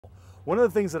One of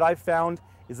the things that I've found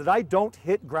is that I don't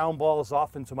hit ground balls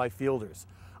often to my fielders.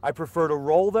 I prefer to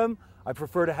roll them. I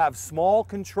prefer to have small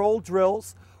controlled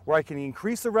drills where I can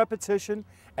increase the repetition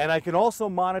and I can also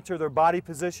monitor their body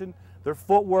position, their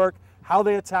footwork, how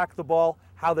they attack the ball,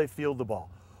 how they field the ball.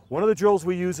 One of the drills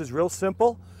we use is real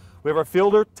simple. We have our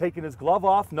fielder taking his glove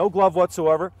off, no glove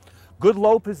whatsoever. Good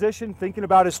low position, thinking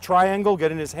about his triangle,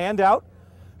 getting his hand out.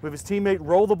 We have his teammate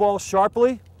roll the ball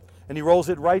sharply, and he rolls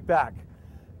it right back.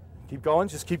 Keep going,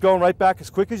 just keep going right back as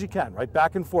quick as you can, right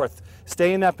back and forth.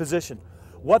 Stay in that position.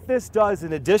 What this does,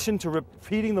 in addition to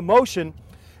repeating the motion,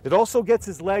 it also gets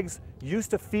his legs used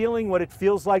to feeling what it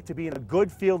feels like to be in a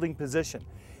good fielding position.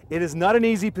 It is not an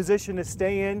easy position to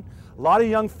stay in. A lot of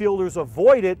young fielders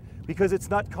avoid it because it's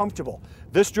not comfortable.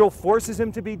 This drill forces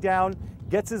him to be down,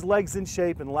 gets his legs in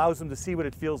shape, and allows him to see what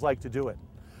it feels like to do it.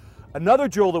 Another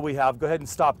drill that we have, go ahead and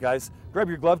stop, guys. Grab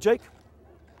your glove, Jake.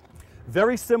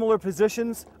 Very similar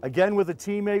positions, again with a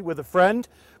teammate, with a friend.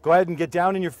 Go ahead and get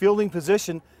down in your fielding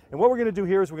position. And what we're going to do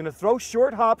here is we're going to throw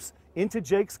short hops into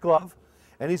Jake's glove,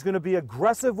 and he's going to be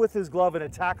aggressive with his glove and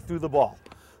attack through the ball.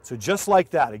 So just like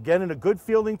that, again in a good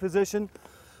fielding position,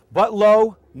 butt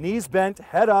low, knees bent,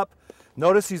 head up.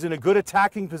 Notice he's in a good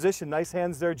attacking position. Nice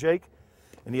hands there, Jake.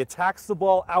 And he attacks the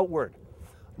ball outward.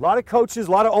 A lot of coaches,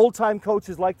 a lot of old-time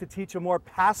coaches like to teach a more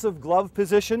passive glove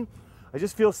position. I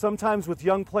just feel sometimes with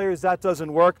young players that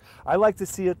doesn't work. I like to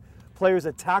see players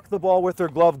attack the ball with their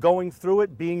glove, going through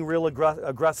it, being real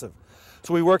aggressive.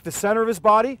 So we work the center of his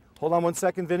body. Hold on one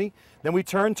second, Vinny. Then we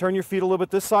turn your feet a little bit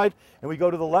this side, and we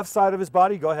go to the left side of his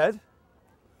body. Go ahead.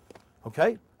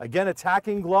 Okay, again,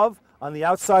 attacking glove on the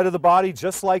outside of the body,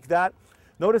 just like that.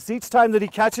 Notice each time that he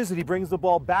catches it, he brings the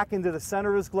ball back into the center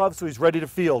of his glove so he's ready to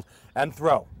field and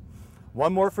throw.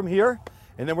 One more from here,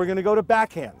 and then we're going to go to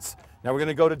backhands. Now we're going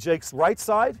to go to Jake's right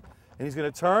side, and he's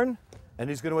going to turn, and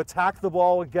he's going to attack the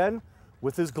ball again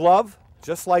with his glove,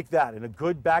 just like that, in a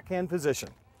good backhand position.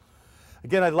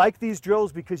 Again, I like these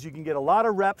drills because you can get a lot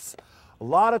of reps, a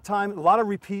lot of time, a lot of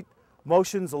repeat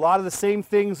motions, a lot of the same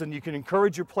things, and you can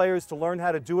encourage your players to learn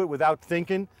how to do it without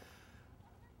thinking.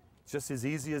 It's just as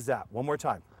easy as that. One more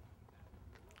time.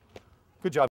 Good job.